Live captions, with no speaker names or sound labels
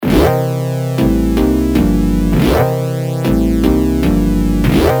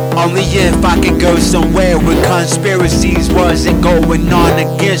if I could go somewhere where conspiracies wasn't going on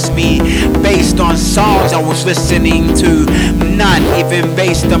against me, based on songs I was listening to, not even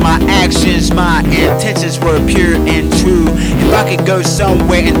based on my actions. My intentions were pure and true. If I could go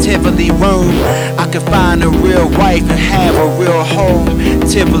somewhere in Tivoli, Rome, I could find a real wife and have a real home.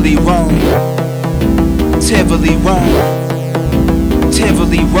 Tivoli, Rome. Tivoli, Rome.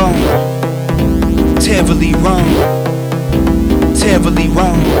 Tivoli, Rome. Tivoli, Rome. Tivoli,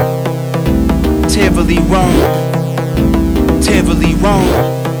 Rome. Tivoli, Rome. Tivoli,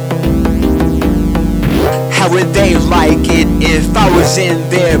 Rome. How would they like it if I was in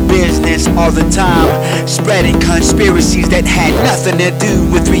their business all the time, spreading conspiracies that had nothing to do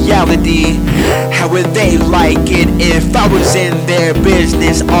with reality? How would they like it if I was in their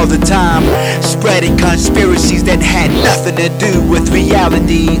business all the time, spreading conspiracies that had nothing to do with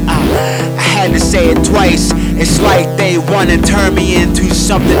reality? I had to say it twice. It's like they wanna turn me into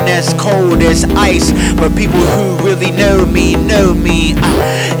something that's cold as ice, but people who really know me know me.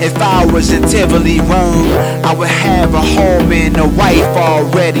 If I was in Tivoli, Rome, I would have a home and a wife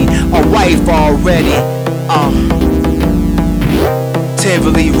already, a wife already.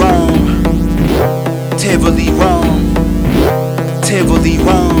 Tivoli, Rome. Tivoli, Rome. Tivoli,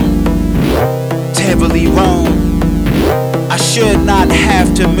 Rome. Tivoli, Rome. I should not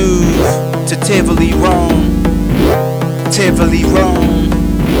have to move to Tivoli, Rome. Tivoli, Rome.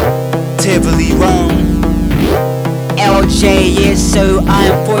 Tivoli, Rome. LJ, it's so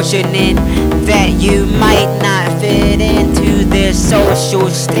unfortunate that you might not fit into their social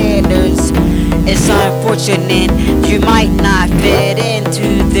standards. It's unfortunate you might not fit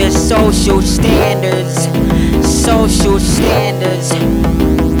into their social standards. Social standards.